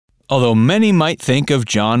Although many might think of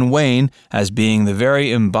John Wayne as being the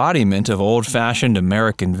very embodiment of old-fashioned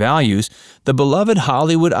American values, the beloved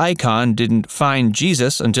Hollywood icon didn't find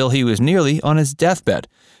Jesus until he was nearly on his deathbed.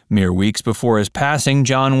 Mere weeks before his passing,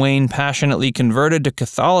 John Wayne passionately converted to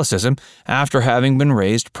Catholicism after having been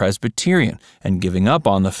raised Presbyterian and giving up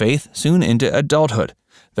on the faith soon into adulthood.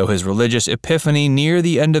 Though his religious epiphany near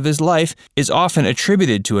the end of his life is often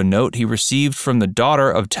attributed to a note he received from the daughter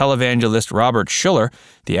of televangelist Robert Schuller,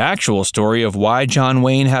 the actual story of why John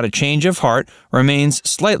Wayne had a change of heart remains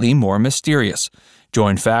slightly more mysterious.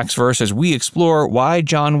 Join Facts Verse as we explore why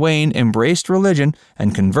John Wayne embraced religion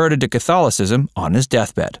and converted to Catholicism on his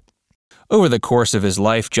deathbed. Over the course of his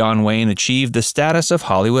life, John Wayne achieved the status of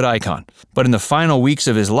Hollywood icon. But in the final weeks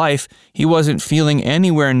of his life, he wasn't feeling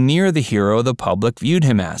anywhere near the hero the public viewed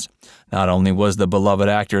him as. Not only was the beloved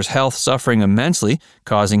actor's health suffering immensely,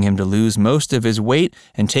 causing him to lose most of his weight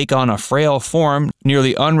and take on a frail form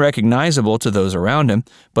nearly unrecognizable to those around him,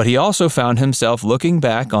 but he also found himself looking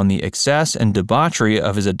back on the excess and debauchery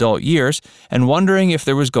of his adult years and wondering if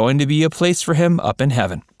there was going to be a place for him up in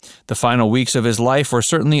heaven. The final weeks of his life were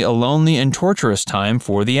certainly a lonely and torturous time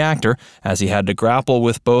for the actor, as he had to grapple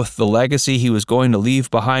with both the legacy he was going to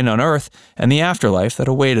leave behind on Earth and the afterlife that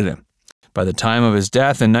awaited him. By the time of his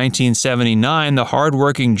death in 1979, the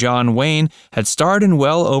hard-working John Wayne had starred in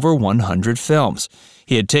well over 100 films.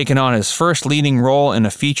 He had taken on his first leading role in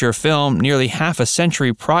a feature film nearly half a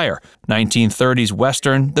century prior, 1930s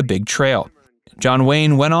Western The Big Trail. John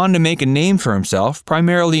Wayne went on to make a name for himself,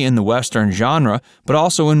 primarily in the Western genre, but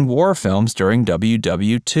also in war films during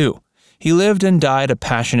WW II. He lived and died a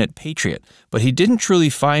passionate patriot, but he didn't truly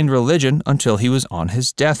find religion until he was on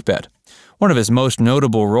his deathbed. One of his most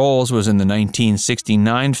notable roles was in the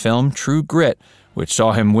 1969 film True Grit, which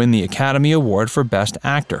saw him win the Academy Award for Best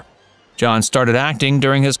Actor. John started acting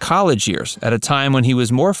during his college years, at a time when he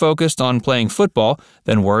was more focused on playing football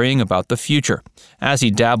than worrying about the future. As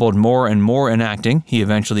he dabbled more and more in acting, he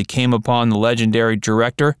eventually came upon the legendary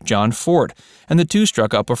director John Ford, and the two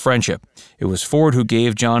struck up a friendship. It was Ford who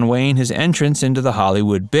gave John Wayne his entrance into the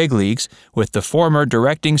Hollywood big leagues, with the former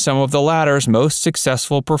directing some of the latter's most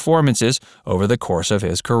successful performances over the course of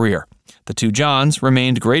his career. The two Johns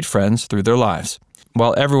remained great friends through their lives.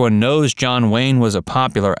 While everyone knows John Wayne was a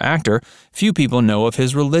popular actor, few people know of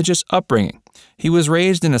his religious upbringing. He was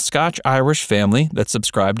raised in a Scotch-Irish family that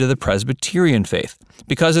subscribed to the Presbyterian faith.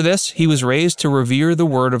 Because of this, he was raised to revere the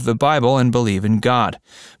word of the Bible and believe in God.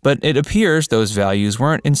 But it appears those values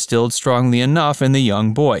weren't instilled strongly enough in the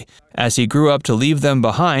young boy, as he grew up to leave them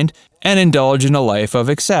behind and indulge in a life of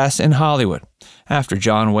excess in Hollywood. After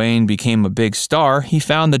John Wayne became a big star, he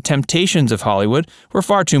found the temptations of Hollywood were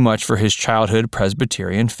far too much for his childhood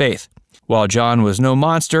Presbyterian faith. While John was no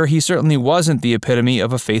monster, he certainly wasn't the epitome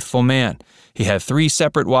of a faithful man. He had 3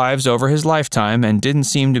 separate wives over his lifetime and didn't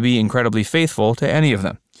seem to be incredibly faithful to any of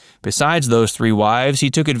them. Besides those 3 wives, he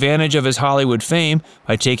took advantage of his Hollywood fame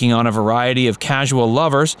by taking on a variety of casual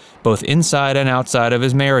lovers, both inside and outside of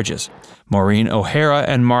his marriages. Maureen O'Hara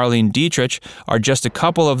and Marlene Dietrich are just a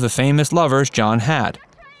couple of the famous lovers John had.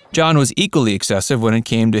 John was equally excessive when it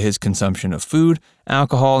came to his consumption of food,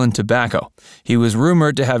 alcohol, and tobacco. He was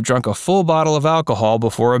rumored to have drunk a full bottle of alcohol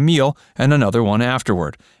before a meal and another one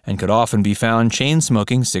afterward, and could often be found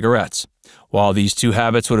chain-smoking cigarettes. While these 2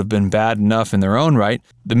 habits would have been bad enough in their own right,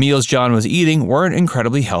 the meals John was eating weren't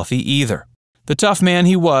incredibly healthy either. The tough man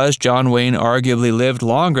he was, John Wayne arguably lived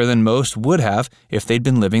longer than most would have if they'd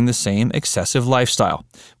been living the same excessive lifestyle.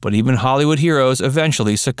 But even Hollywood heroes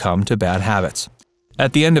eventually succumb to bad habits.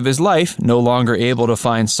 At the end of his life, no longer able to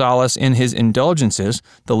find solace in his indulgences,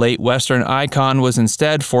 the late Western icon was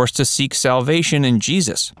instead forced to seek salvation in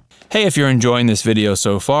Jesus. Hey, if you're enjoying this video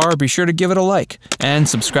so far, be sure to give it a like, and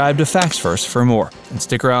subscribe to Facts First for more, and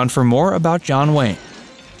stick around for more about John Wayne.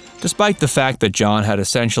 Despite the fact that John had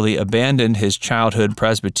essentially abandoned his childhood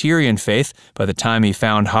Presbyterian faith by the time he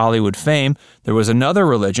found Hollywood fame, there was another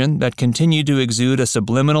religion that continued to exude a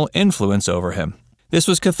subliminal influence over him. This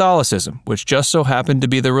was Catholicism, which just so happened to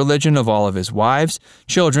be the religion of all of his wives,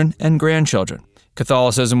 children, and grandchildren.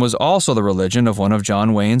 Catholicism was also the religion of one of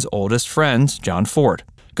John Wayne's oldest friends, John Ford.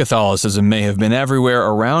 Catholicism may have been everywhere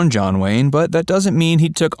around John Wayne, but that doesn't mean he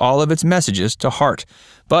took all of its messages to heart.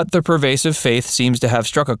 But the pervasive faith seems to have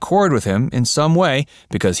struck a chord with him in some way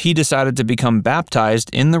because he decided to become baptized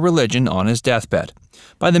in the religion on his deathbed.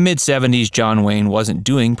 By the mid-70s, John Wayne wasn't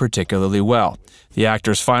doing particularly well. The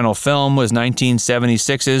actor's final film was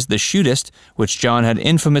 1976's The Shootist, which John had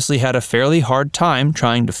infamously had a fairly hard time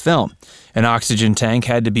trying to film. An oxygen tank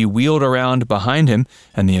had to be wheeled around behind him,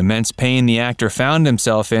 and the immense pain the actor found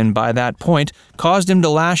himself in by that point caused him to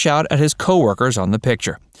lash out at his co-workers on the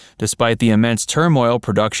picture. Despite the immense turmoil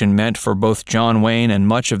production meant for both John Wayne and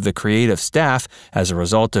much of the creative staff as a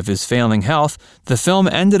result of his failing health, the film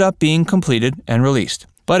ended up being completed and released.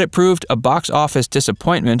 But it proved a box office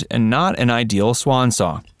disappointment and not an ideal swan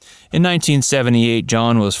song. In 1978,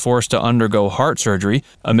 John was forced to undergo heart surgery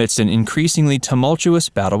amidst an increasingly tumultuous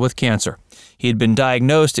battle with cancer. He had been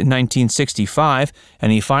diagnosed in 1965,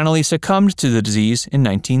 and he finally succumbed to the disease in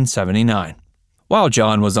 1979. While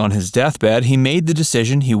John was on his deathbed, he made the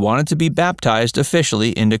decision he wanted to be baptized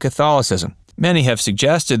officially into Catholicism. Many have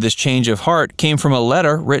suggested this change of heart came from a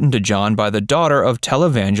letter written to John by the daughter of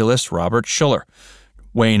televangelist Robert Schuller.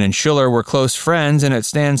 Wayne and Schuller were close friends, and it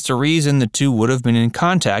stands to reason the two would have been in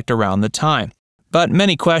contact around the time. But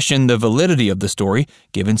many question the validity of the story,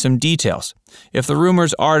 given some details. If the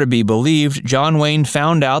rumors are to be believed, John Wayne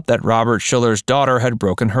found out that Robert Schuller's daughter had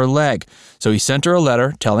broken her leg, so he sent her a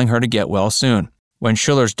letter telling her to get well soon. When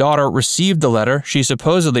Schuller's daughter received the letter, she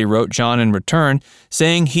supposedly wrote John in return,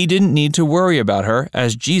 saying he didn't need to worry about her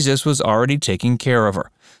as Jesus was already taking care of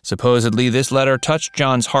her. Supposedly, this letter touched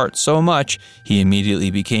John's heart so much, he immediately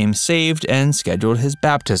became saved and scheduled his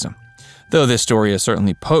baptism. Though this story is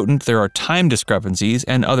certainly potent, there are time discrepancies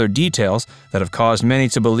and other details that have caused many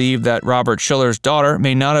to believe that Robert Schuller's daughter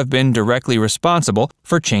may not have been directly responsible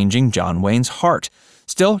for changing John Wayne's heart.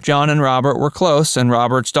 Still, John and Robert were close, and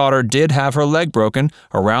Robert's daughter did have her leg broken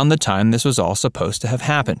around the time this was all supposed to have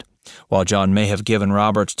happened. While John may have given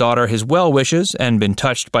Robert's daughter his well wishes and been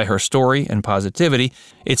touched by her story and positivity,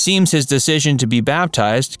 it seems his decision to be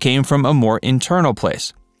baptized came from a more internal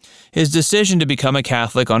place. His decision to become a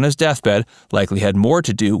Catholic on his deathbed likely had more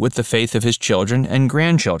to do with the faith of his children and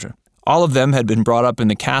grandchildren. All of them had been brought up in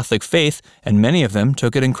the Catholic faith, and many of them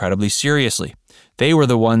took it incredibly seriously. They were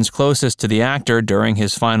the ones closest to the actor during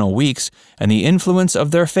his final weeks, and the influence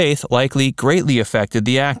of their faith likely greatly affected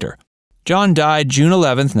the actor. John died June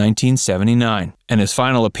 11, 1979, and his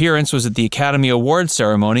final appearance was at the Academy Awards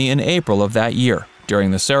ceremony in April of that year.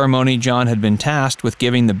 During the ceremony, John had been tasked with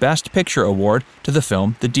giving the Best Picture award to the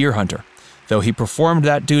film The Deer Hunter. Though he performed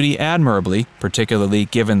that duty admirably, particularly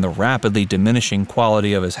given the rapidly diminishing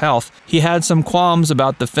quality of his health, he had some qualms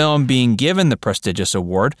about the film being given the prestigious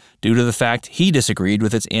award due to the fact he disagreed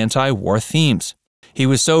with its anti-war themes. He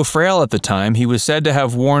was so frail at the time, he was said to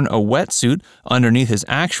have worn a wetsuit underneath his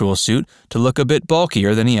actual suit to look a bit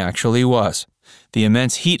bulkier than he actually was. The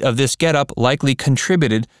immense heat of this getup likely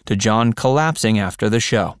contributed to John collapsing after the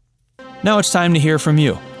show. Now it's time to hear from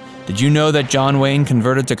you. Did you know that John Wayne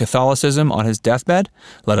converted to Catholicism on his deathbed?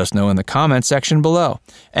 Let us know in the comments section below.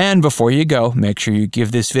 And before you go, make sure you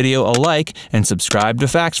give this video a like and subscribe to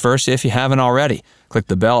Facts First if you haven't already. Click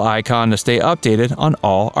the bell icon to stay updated on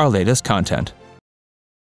all our latest content.